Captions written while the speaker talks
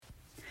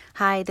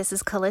Hi, this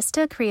is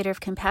Callista, creator of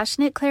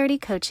Compassionate Clarity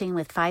Coaching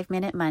with 5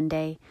 Minute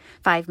Monday.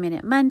 5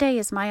 Minute Monday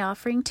is my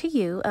offering to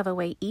you of a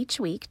way each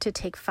week to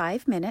take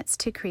 5 minutes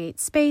to create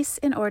space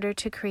in order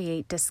to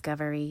create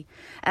discovery.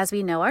 As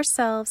we know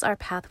ourselves, our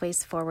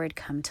pathways forward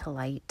come to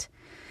light.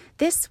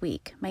 This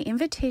week, my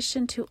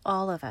invitation to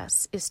all of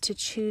us is to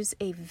choose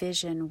a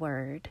vision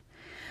word.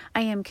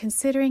 I am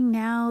considering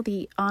now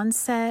the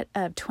onset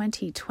of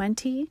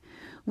 2020,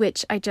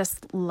 which I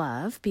just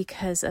love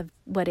because of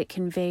what it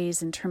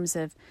conveys in terms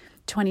of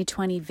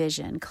 2020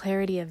 vision,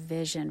 clarity of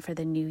vision for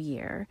the new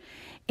year.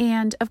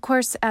 And of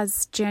course,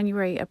 as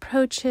January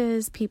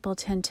approaches, people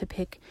tend to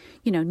pick,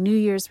 New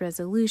Year's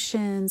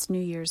resolutions,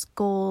 New Year's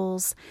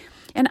goals.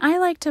 And I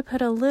like to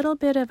put a little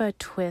bit of a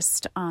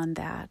twist on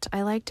that.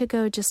 I like to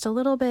go just a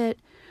little bit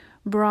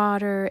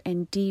broader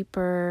and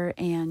deeper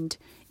and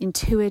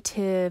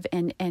intuitive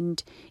and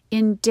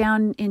in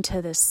down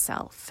into the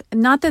self.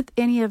 Not that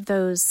any of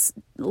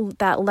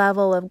that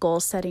level of goal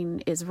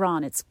setting is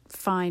wrong. It's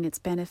fine. It's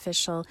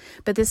beneficial.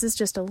 But this is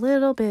just a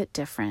little bit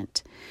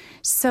different.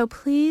 So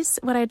please,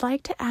 what I'd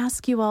like to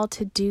ask you all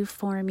to do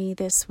for me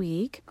this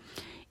week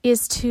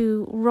is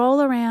to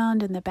roll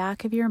around in the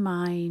back of your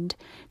mind,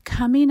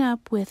 coming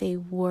up with a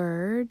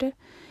word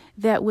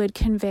that would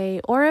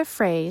convey, or a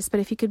phrase, but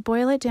if you could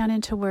boil it down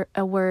into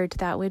a word,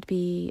 that would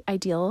be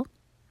ideal.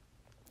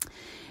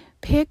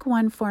 Pick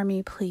one for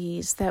me,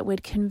 please, that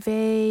would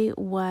convey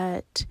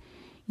what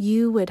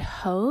you would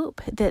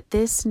hope that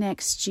this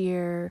next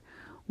year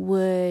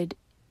would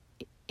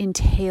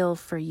entail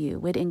for you,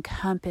 would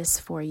encompass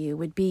for you,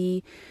 would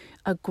be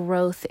a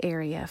growth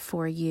area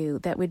for you,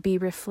 that would be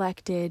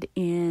reflected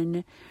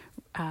in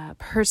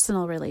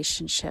personal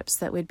relationships,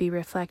 that would be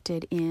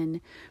reflected in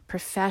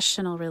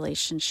professional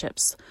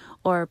relationships,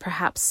 or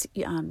perhaps,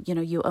 you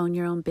own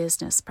your own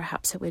business.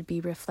 Perhaps it would be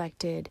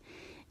reflected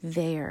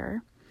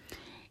there.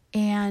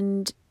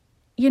 And,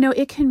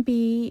 it can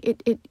be,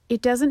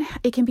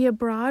 it can be a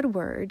broad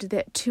word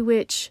that to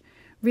which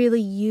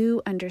really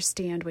you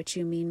understand what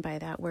you mean by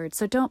that word.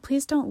 So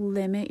please don't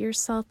limit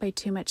yourself by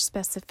too much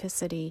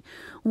specificity.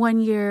 One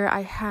year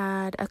I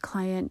had a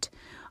client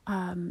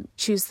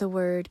choose the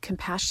word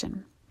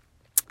compassion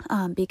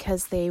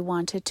because they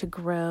wanted to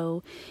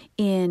grow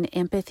in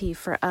empathy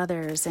for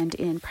others and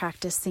in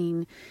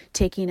practicing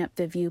taking up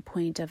the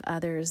viewpoint of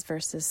others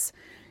versus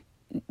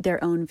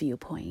their own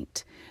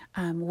viewpoint.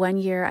 One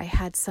year I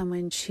had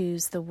someone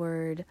choose the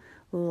word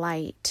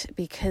light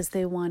because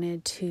they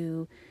wanted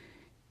to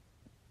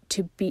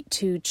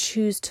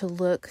choose to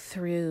look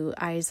through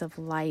eyes of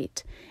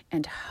light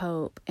and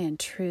hope and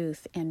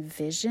truth and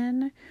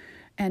vision,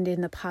 and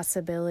in the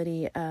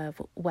possibility of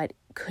what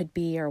could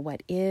be or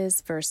what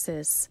is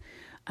versus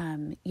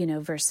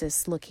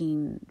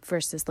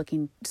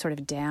looking sort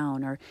of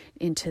down or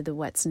into the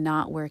what's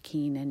not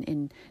working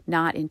and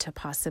not into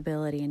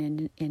possibility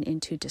and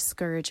into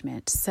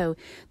discouragement. So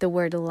the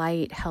word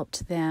light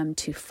helped them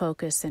to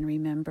focus and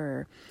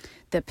remember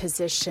the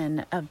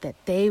position that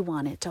they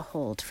wanted to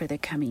hold for the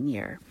coming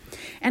year.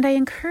 And I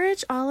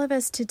encourage all of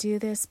us to do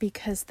this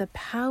because the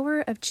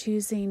power of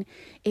choosing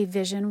a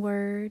vision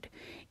word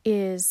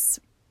is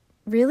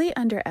really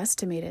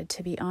underestimated,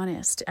 to be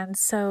honest. And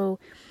so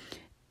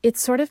it's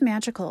sort of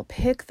magical.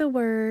 Pick the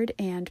word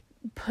and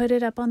put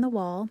it up on the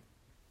wall.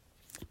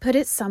 Put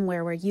it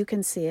somewhere where you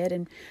can see it.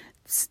 And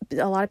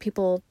a lot of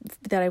people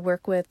that I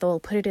work with, they'll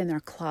put it in their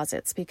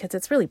closets because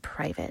it's really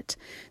private.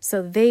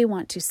 So they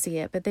want to see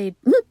it, but they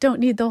don't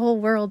need the whole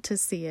world to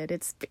see it.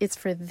 It's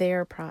for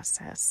their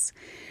process.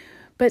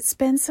 But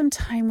spend some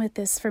time with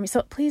this for me.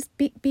 So please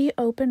be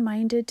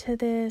open-minded to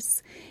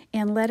this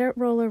and let it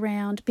roll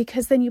around,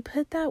 because then you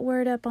put that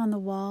word up on the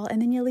wall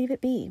and then you leave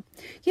it be.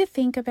 You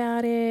think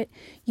about it,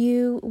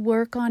 you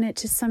work on it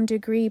to some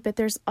degree, but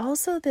there's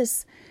also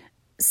this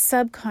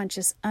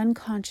subconscious,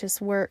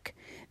 unconscious work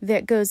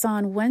that goes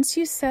on once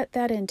you set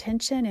that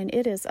intention and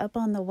it is up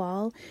on the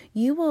wall.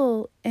 You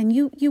will, and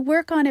you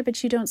work on it,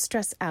 but you don't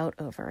stress out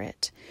over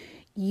it.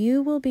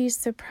 You will be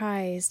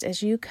surprised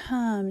as you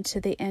come to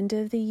the end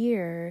of the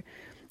year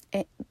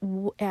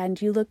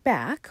and you look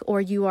back, or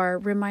you are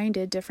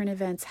reminded different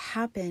events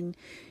happen.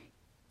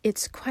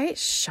 It's quite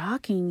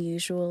shocking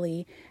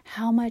usually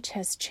how much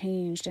has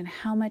changed and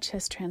how much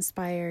has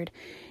transpired.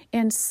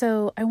 And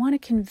so I want to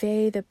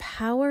convey the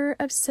power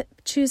of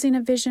choosing a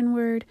vision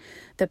word,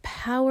 the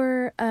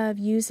power of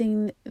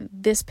using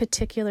this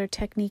particular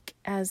technique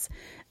as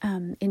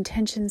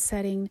intention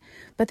setting,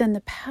 but then the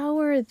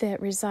power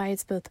that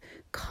resides both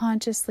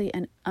consciously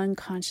and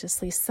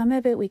unconsciously. Some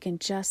of it we can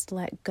just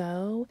let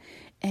go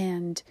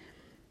and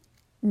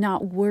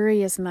not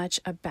worry as much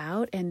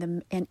about,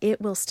 and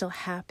it will still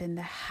happen.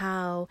 The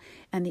how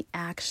and the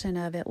action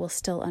of it will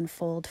still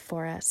unfold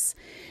for us.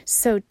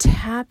 So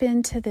tap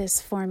into this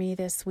for me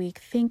this week.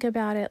 Think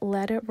about it.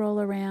 Let it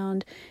roll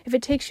around. If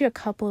it takes you a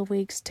couple of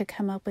weeks to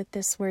come up with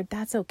this word,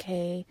 that's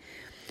okay.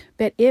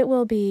 But it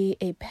will be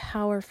a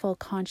powerful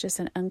conscious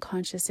and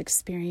unconscious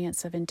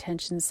experience of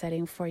intention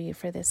setting for you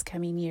for this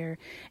coming year.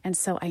 And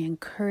so I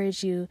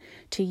encourage you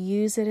to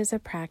use it as a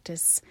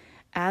practice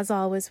as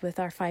always with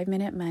our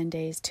 5-Minute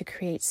Mondays, to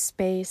create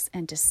space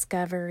and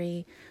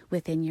discovery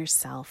within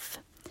yourself.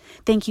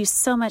 Thank you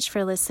so much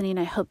for listening.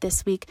 I hope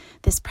this week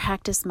this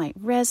practice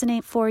might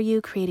resonate for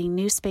you, creating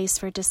new space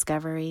for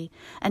discovery.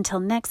 Until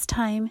next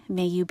time,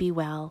 may you be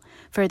well.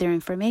 Further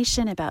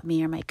information about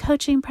me or my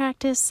coaching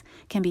practice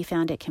can be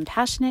found at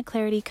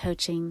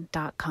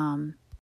CompassionateClarityCoaching.com.